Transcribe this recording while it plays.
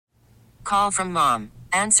call from mom.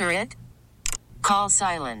 Answer it. Call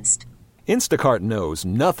silenced. Instacart knows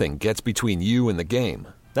nothing gets between you and the game.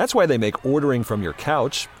 That's why they make ordering from your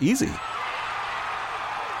couch easy.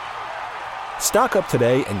 Stock up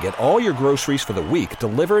today and get all your groceries for the week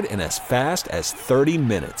delivered in as fast as 30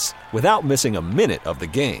 minutes without missing a minute of the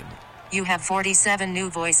game. You have 47 new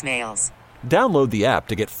voicemails. Download the app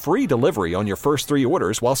to get free delivery on your first 3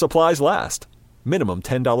 orders while supplies last. Minimum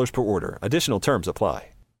 $10 per order. Additional terms apply.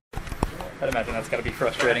 I'd imagine that's got to be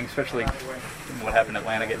frustrating, especially what happened in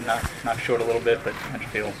Atlanta, getting knocked short a little bit, but how'd you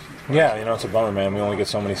feel? Yeah, it's a bummer, man. We only get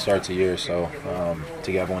so many starts a year, so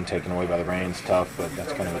to get one taken away by the rain is tough, but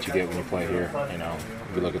that's kind of what you get when you play here.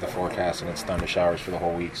 If you look at the forecast and it's thunder showers for the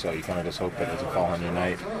whole week, so you kind of just hope that it doesn't fall on your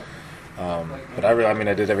night. But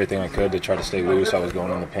I did everything I could to try to stay loose. I was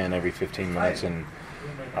going on the pin every 15 minutes and,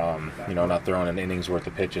 not throwing an inning's worth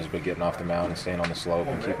of pitches, but getting off the mound and staying on the slope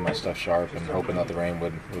and keeping my stuff sharp and hoping that the rain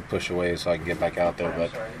would push away so I could get back out there.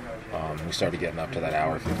 But we started getting up to that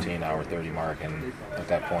hour 15, hour 30 mark, and at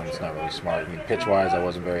that point it's not really smart. Pitch-wise, I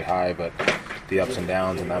wasn't very high, but the ups and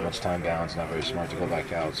downs and that much time down, it's not very smart to go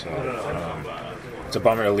back out. So it's a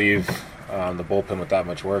bummer to leave the bullpen with that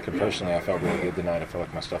much work, and personally I felt really good tonight. I felt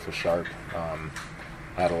like my stuff was sharp.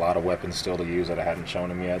 I had a lot of weapons still to use that I hadn't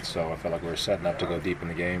shown him yet, so I felt like we were setting up to go deep in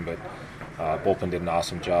the game, but bullpen did an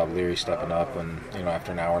awesome job. Leary stepping up and,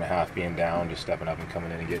 after an hour and a half being down, just stepping up and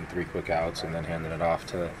coming in and getting 3 quick outs and then handing it off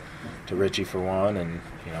to Richie for one, and,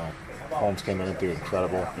 Holmes came in and threw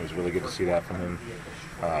incredible. It was really good to see that from him.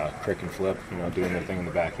 Crick and Flip, doing their thing in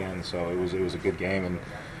the back end, so it was a good game, and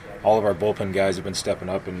all of our bullpen guys have been stepping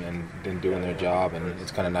up and doing their job, and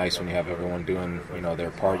it's kind of nice when you have everyone doing,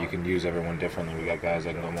 their part. You can use everyone differently. We got guys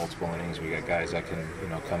that can go multiple innings. We got guys that can,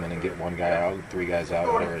 come in and get 1 guy out, 3 guys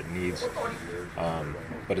out, whatever it needs.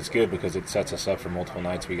 But it's good because it sets us up for multiple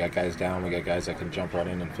nights. We got guys down. We got guys that can jump right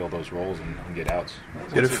in and fill those roles and get outs.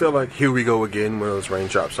 Did it feel like here we go again when those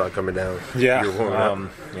raindrops start coming down? Yeah.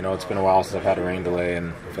 It's been a while since I've had a rain delay,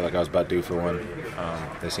 and I feel like I was about due for one.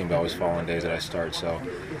 They seem to always fall on days that I start, so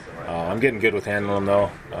I'm getting good with handling them,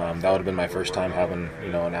 though. That would have been my first time having,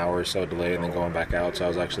 an hour or so delay and then going back out, so I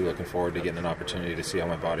was actually looking forward to getting an opportunity to see how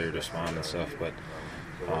my body would respond and stuff, but,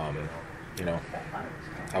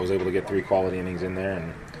 I was able to get 3 quality innings in there,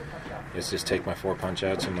 and it's just take my 4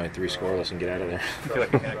 punch-outs and my 3 scoreless and get out of there. I feel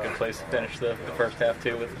like you're in a good place to finish the first half,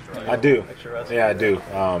 too, with I do. Extra rest. Yeah, I do.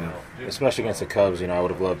 Especially against the Cubs, I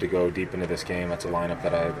would have loved to go deep into this game. That's a lineup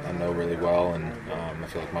that I know really well, and I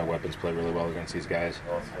feel like my weapons play really well against these guys.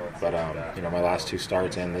 But, my last 2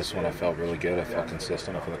 starts and this one, I felt really good. I felt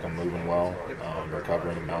consistent. I feel like I'm moving well,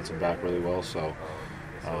 recovering and bouncing back really well. So,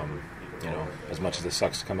 as much as it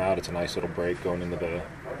sucks to come out, it's a nice little break going into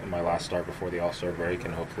my last start before the All-Star break,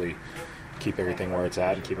 and hopefully keep everything where it's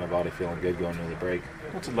at and keep my body feeling good going into the break.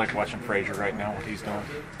 What's it like watching Frazier right now, what he's doing?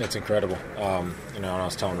 It's incredible. And I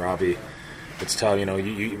was telling Robbie, it's tough.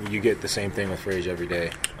 You get the same thing with Frazier every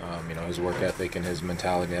day. His work ethic and his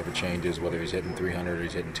mentality never changes, whether he's hitting 300 or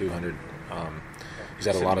he's hitting 200. He's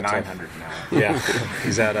had a lot of 900 tough. now. Yeah,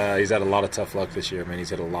 he's had a lot of tough luck this year. Man, he's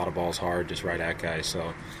hit a lot of balls hard, just right at guys.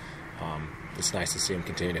 So it's nice to see him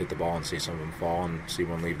continue to hit the ball and see some of them fall and see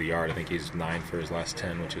one leave the yard. I think he's 9 for his last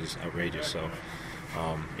 10, which is outrageous. So,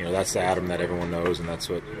 that's the Adam that everyone knows, and that's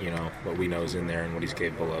what what we know is in there and what he's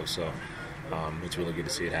capable of. So, it's really good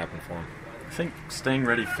to see it happen for him. I think staying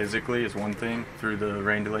ready physically is one thing through the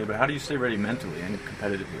rain delay, but how do you stay ready mentally and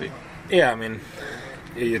competitively? Yeah,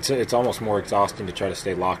 it's almost more exhausting to try to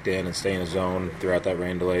stay locked in and stay in a zone throughout that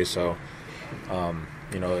rain delay. So,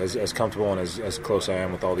 as comfortable and as close I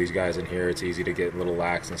am with all these guys in here, it's easy to get a little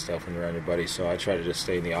lax and stuff when you're around your buddies. So I try to just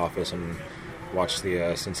stay in the office and watch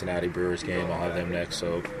the Cincinnati Brewers game. I'll have them next,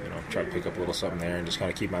 so try to pick up a little something there and just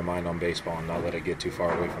kind of keep my mind on baseball and not let it get too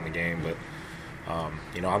far away from the game. But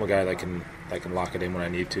I'm a guy that can lock it in when I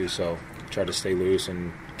need to, so try to stay loose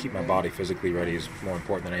and keep my body physically ready is more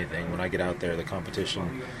important than anything. When I get out there, the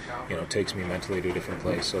competition, takes me mentally to a different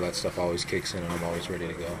place, so that stuff always kicks in and I'm always ready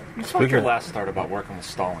to go. You spoke your last start about working with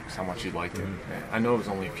Stallings, how much you liked it. I know it was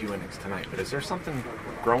only a few innings tonight, but is there something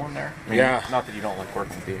growing there? Yeah. Not that you don't like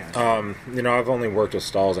working with Diaz. I've only worked with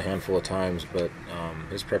Stalls a handful of times, but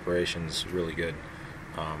his preparation's really good.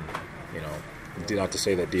 Not to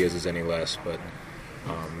say that Diaz is any less, but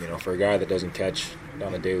for a guy that doesn't catch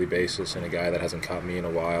on a daily basis and a guy that hasn't caught me in a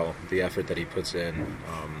while, the effort that he puts in,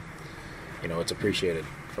 it's appreciated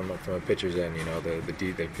from a pitcher's end.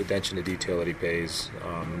 The attention to detail that he pays,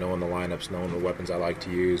 knowing the lineups, knowing the weapons I like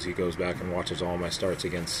to use. He goes back and watches all my starts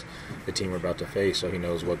against the team we're about to face, so he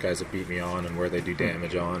knows what guys have beat me on and where they do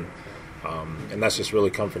damage on. And that's just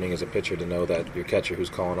really comforting as a pitcher to know that your catcher who's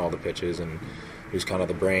calling all the pitches and who's kind of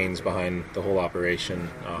the brains behind the whole operation,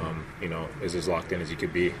 is as locked in as you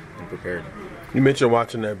could be and prepared. You mentioned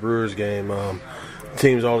watching that Brewers game. All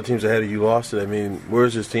the teams ahead of you lost it. I mean,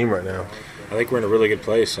 where's this team right now? I think we're in a really good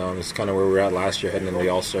place. This is kind of where we were at last year, heading into the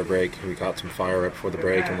All-Star break. We caught some fire right before the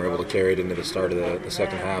break, and we're able to carry it into the start of the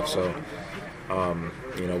second half. So,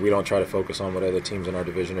 we don't try to focus on what other teams in our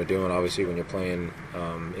division are doing. Obviously, when you're playing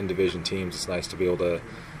in-division teams, it's nice to be able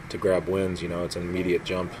to grab wins. It's an immediate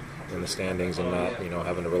jump in the standings and not,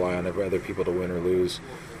 having to rely on other people to win or lose.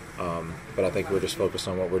 But I think we're just focused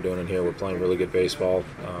on what we're doing in here. We're playing really good baseball,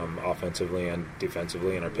 offensively and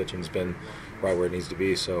defensively, and our pitching's been right where it needs to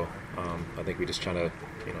be. So I think we just trying to,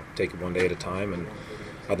 take it one day at a time. And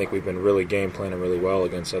I think we've been really game planning really well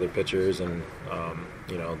against other pitchers. And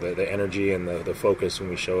the energy and the focus when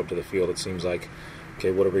we show up to the field, it seems like,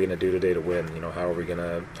 okay, what are we going to do today to win? How are we going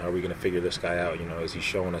to figure this guy out? Is he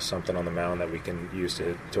showing us something on the mound that we can use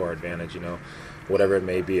to our advantage? Whatever it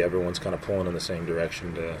may be, everyone's kind of pulling in the same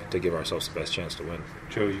direction to give ourselves the best chance to win.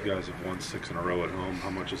 Joe, you guys have won 6 in a row at home. How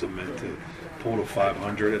much has it meant to pull to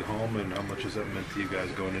 500 at home, and how much has that meant to you guys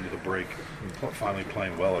going into the break, finally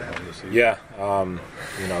playing well at home this season? Yeah,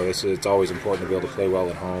 it's always important to be able to play well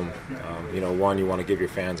at home. One, you want to give your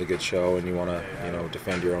fans a good show, and you want to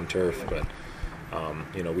defend your own turf, but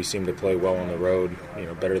we seem to play well on the road,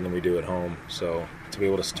 better than we do at home. So to be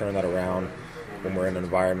able to turn that around when we're in an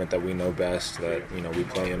environment that we know best, that we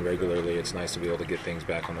play in regularly, it's nice to be able to get things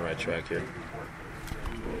back on the right track here.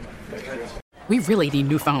 We really need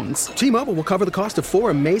new phones. T-Mobile will cover the cost of 4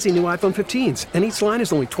 amazing new iPhone 15s, and each line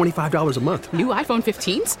is only $25 a month. New iPhone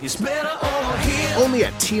 15s? It's better over here. Only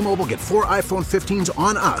at T-Mobile, get 4 iPhone 15s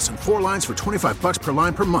on us and 4 lines for $25 per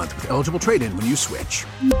line per month with eligible trade-in when you switch.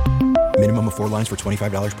 Minimum of 4 lines for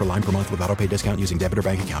 $25 per line per month with autopay discount using debit or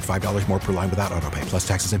bank account. $5 more per line without autopay, plus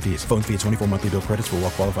taxes and fees. Phone fee at 24 monthly bill credits for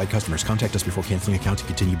well-qualified customers. Contact us before canceling account to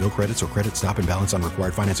continue bill credits or credit stop and balance on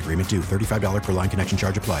required finance agreement due. $35 per line connection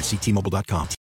charge applies. See T-Mobile.com.